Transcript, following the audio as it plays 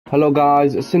Hello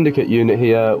guys, Syndicate Unit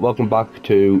here. Welcome back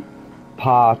to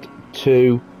part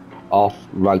 2 of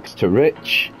Rags to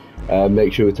Rich.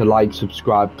 Make sure to like,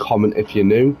 subscribe, comment if you're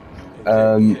new.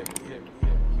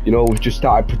 You know, we've just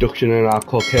started production in our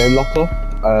cocaine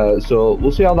lockup, so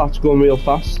we'll see how that's going real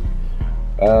fast.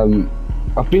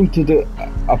 I've been to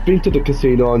the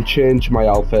casino and changed my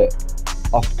outfit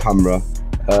off camera.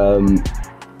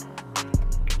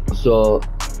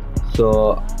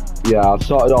 Yeah, I've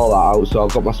sorted all that out. So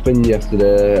I've got my spin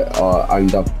yesterday,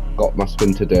 and I've got my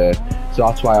spin today. So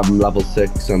that's why I'm level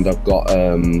 6 and I've got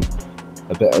a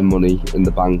bit of money in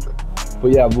the bank.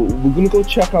 But yeah, we're gonna go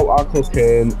check out our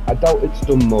cocaine. I doubt it's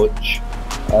done much,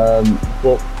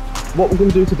 but what we're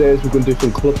gonna do today is we're gonna do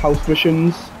some clubhouse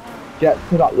missions, get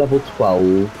to that level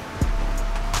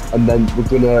 12, and then we're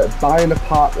gonna buy an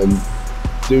apartment,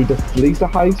 do the Fleecer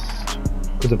heist,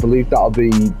 because I believe that'll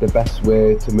be the best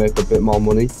way to make a bit more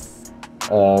money.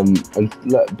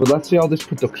 But let's see how this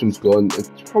production's going. It's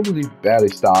probably barely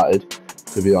started,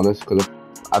 to be honest, because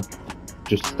I've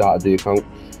just started the account.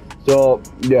 So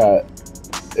yeah,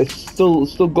 it's still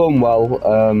going well.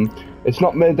 It's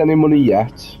not made any money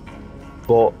yet,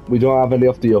 but we don't have any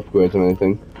of the upgrades or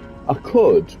anything.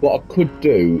 What I could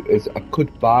do is I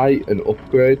could buy an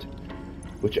upgrade,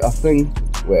 which I think,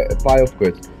 buy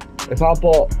upgrade. If I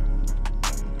bought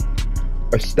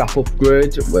a staff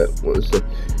upgrade, what is it?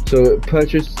 So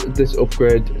purchase this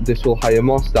upgrade. This will hire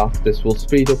more staff. This will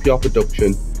speed up your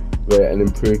production rate and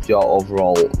improve your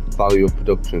overall value of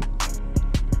production.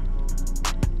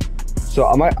 So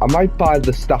I might buy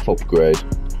the staff upgrade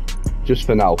just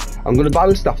for now. I'm gonna buy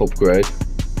the staff upgrade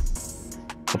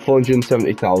for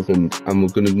 470,000, and we're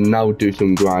gonna now do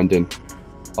some grinding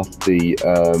of the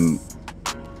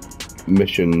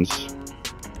missions.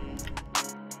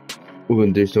 We're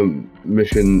going to do some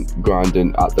mission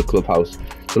grinding at the clubhouse.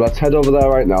 So let's head over there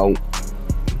right now and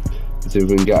see if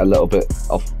we can get a little bit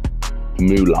of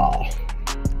moolah.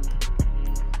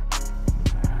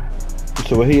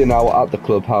 So we're here now at the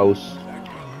clubhouse.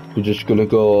 We're just going to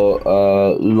go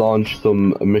launch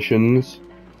some missions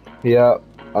here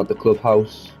at the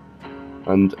clubhouse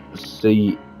and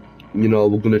see, you know,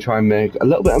 we're going to try and make a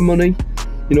little bit of money.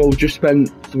 You know, we've just spent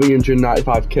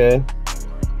 395k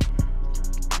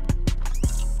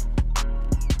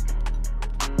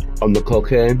on the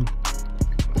cocaine,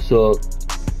 so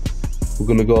we're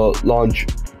gonna go launch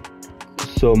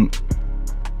some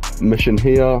mission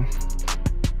here.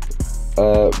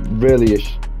 Really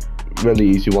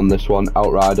easy one, this one,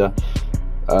 Outrider.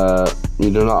 You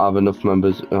do not have enough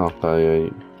members. Okay,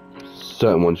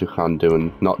 certain ones you can do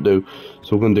and not do,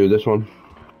 so we're gonna do this one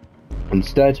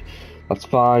instead. That's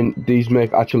fine. These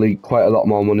make actually quite a lot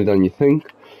more money than you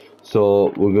think,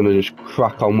 so we're gonna just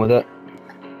crack on with it.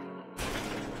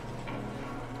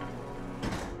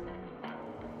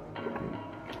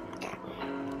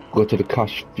 Go to the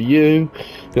cash view.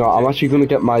 You know, I'm actually gonna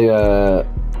get my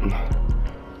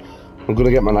I'm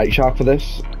gonna get my Night Shark for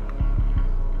this.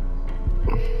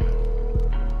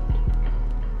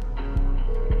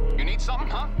 You need something,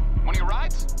 huh? One of your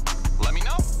rides? Let me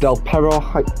know. Del Perro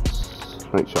Heights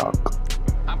Night Shark.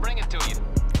 I'll bring it to you.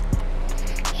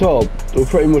 So we're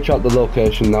pretty much at the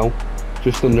location now,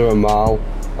 just under a mile.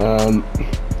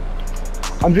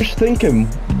 I'm just thinking,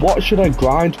 what should I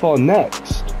grind for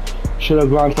next? Should I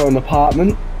grind for an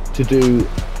apartment to do,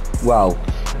 well,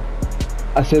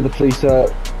 I say the Fleecer,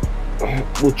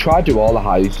 we'll try to do all the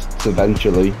heists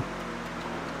eventually.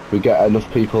 We get enough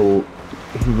people,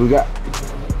 we get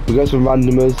some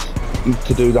randomers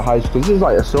to do the heist, because this is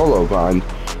like a solo grind.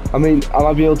 I mean, I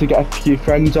might be able to get a few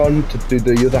friends on to do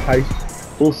the other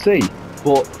heist, we'll see.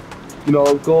 But, you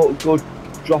know, go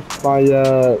drop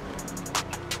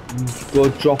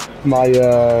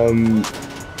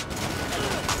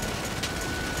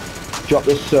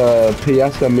this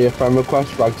PS, send me a friend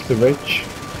request, Rags to Rich.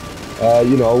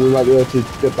 You know, we might be able to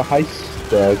get the heist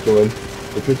going,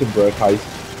 the prison break heist,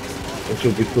 which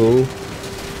would be cool.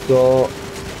 So,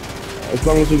 as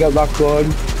long as we get that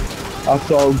going, that's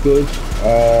all good.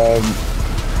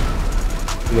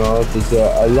 You know, there's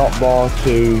a lot more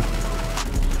to...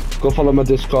 Go follow my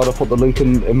Discord, I'll put the link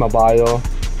in my bio.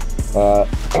 I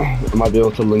might be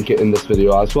able to link it in this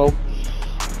video as well.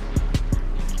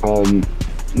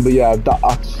 But yeah,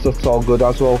 that's all good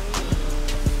as well.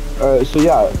 So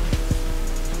yeah,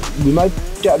 we might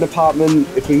get an apartment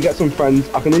if we can get some friends.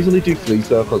 I can easily do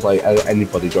Fleecer because like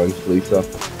anybody joins Fleecer,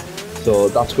 so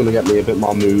that's gonna get me a bit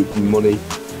more money,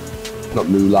 not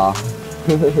moolah.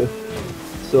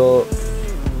 so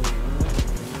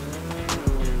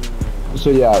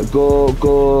yeah, go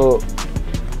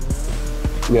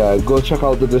check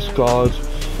out the Discord.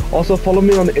 Also follow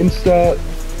me on Insta.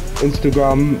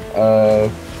 Instagram,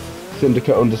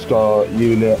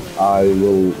 syndicate_unit. I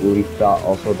will link that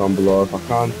also down below if I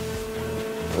can.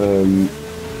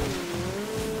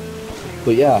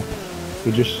 But yeah,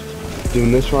 we're just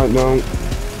doing this right now.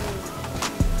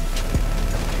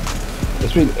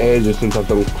 It's been ages since I've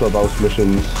done clubhouse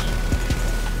missions.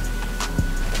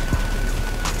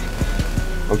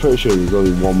 I'm pretty sure there's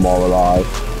only one more alive.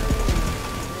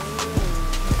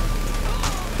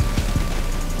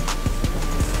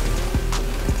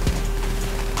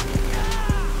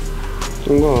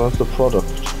 Oh, that's the product.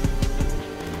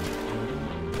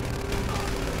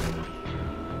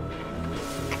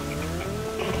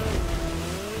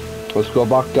 Let's go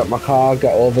back, get my car,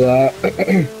 get over there.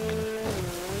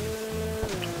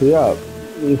 Yeah,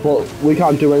 we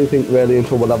can't do anything really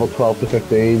until we're level 12 to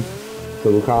 15,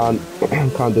 so we can't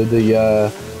do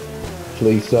the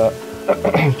Fleecer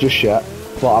just yet.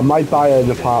 But I might buy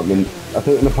an apartment. I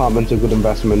think an apartment's a good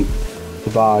investment to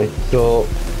buy. So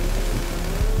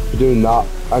we're doing that,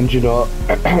 and you know,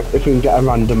 if we can get a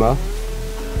randomer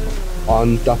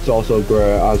on, that's also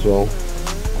great as well,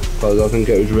 because I think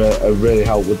it would really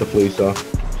help with the Fleecer.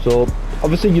 So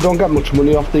obviously you don't get much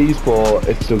money off these, but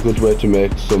it's a good way to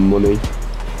make some money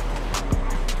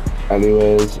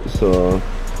anyways. So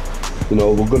you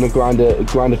know, we're gonna grind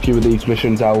a few of these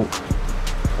missions out.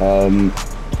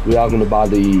 We are gonna buy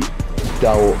the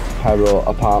Del Perro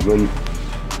apartment.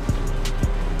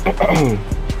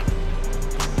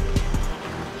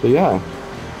 So yeah,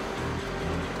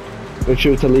 make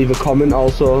sure to leave a comment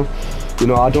also. You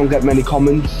know, I don't get many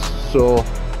comments, so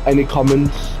any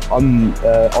comments on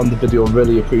the video, I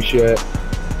really appreciate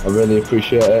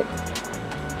it.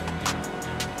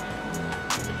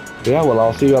 Yeah, well,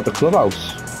 I'll see you at the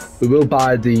clubhouse. We will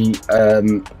buy the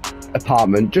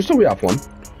apartment just so we have one.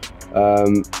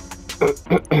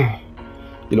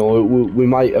 You know, we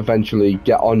might eventually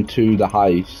get onto the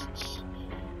heists.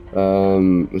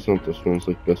 It's not this one, it's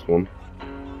like this one.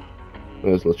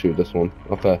 Let's shoot this one.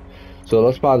 Okay, so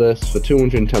let's buy this for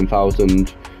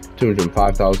 210,000,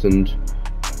 205,000.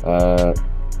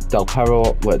 Del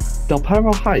Perro, wait, Del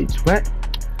Perro Heights, where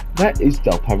is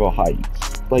Del Perro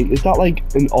Heights? Like, is that like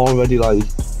an already like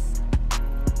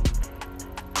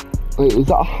is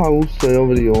that a house I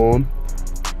already own?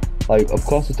 Like, of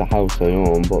course it's a house I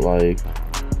own, but like,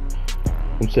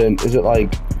 I'm saying, is it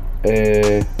like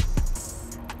it's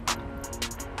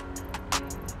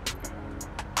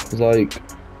like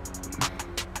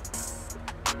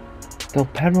Del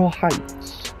Perro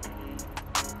Heights?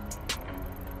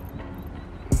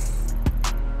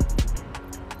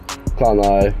 Can't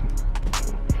lie.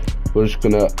 We're just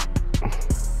gonna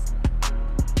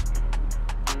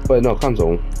wait, no,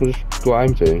 cancel. We'll just go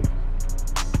empty.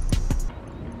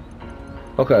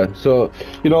 Okay, so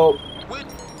you know,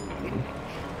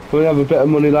 we have a bit of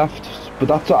money left, but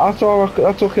that's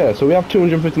okay. So we have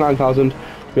 259,000.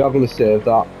 We are going to save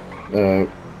that. We're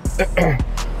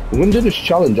going to do this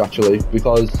challenge actually,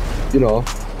 because you know,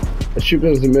 as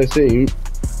stupid as it may seem,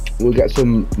 we'll get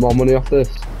some more money off this.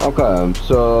 Okay,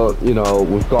 so you know,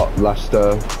 we've got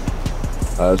Leicester.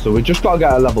 So we just got to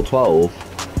get a level 12,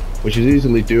 which is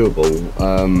easily doable.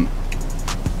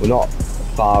 We're not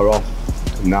far off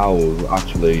now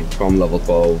actually from level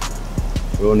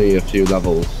 12. We're only a few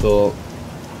levels. So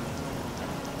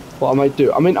what I might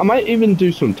do, I mean, I might even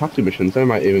do some taxi missions. They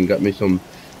might even get me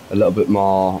a little bit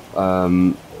more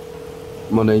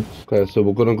money. Okay, so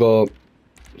we're gonna go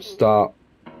start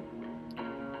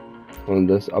on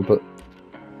this. I put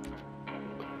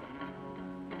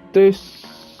this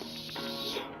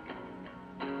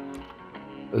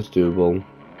is doable.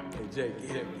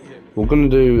 We're gonna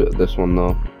do this one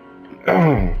though.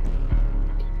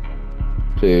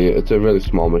 See, it's a really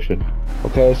small mission.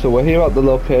 Okay, so we're here at the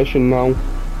location now.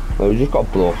 We just got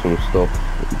to blow some stuff.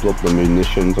 Blow up the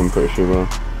munitions, I'm pretty sure. I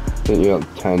think you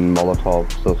got 10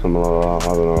 Molotovs or something like that,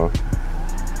 I don't know.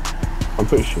 I'm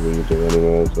pretty sure we do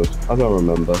anyways, I don't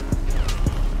remember.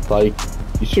 Like,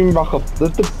 you swing back up, they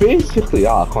basically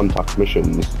are contact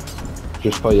missions,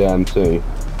 just for your MC.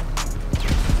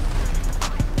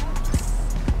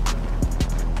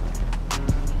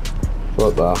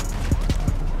 Like that.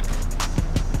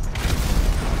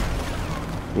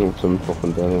 Oh, some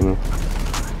fucking dead in there.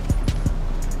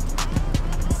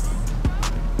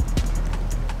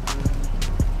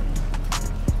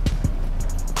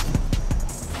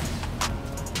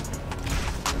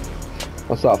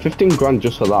 What's that? 15 grand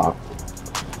just for that.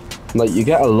 Like, you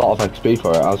get a lot of XP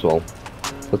for it as well.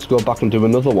 Let's go back and do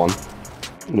another one.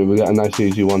 And we get a nice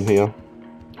easy one here.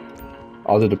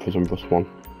 I'll do the prison bus one.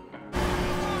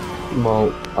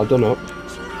 Well, I don't know.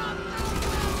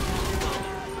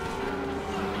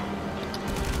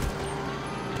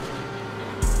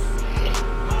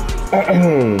 So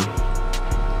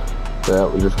yeah,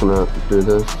 we're just gonna do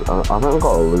this. I think I've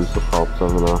got to lose the props,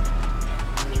 haven't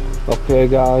I? Okay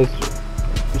guys,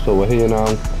 so we're here now.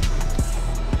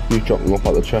 You dropped them up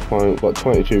at the checkpoint, got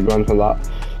 22 grand for that.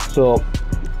 So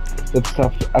this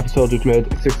episode we've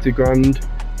made 60 grand.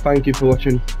 Thank you for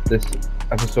watching this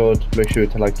episode. Make sure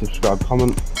to like, subscribe,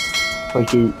 comment.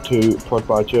 Thank you to Prod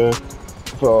by Jay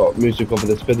for music over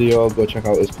this video. Go check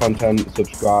out his content,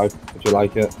 subscribe if you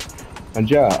like it. And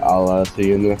yeah, I'll see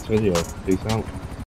you in the next video. Peace out.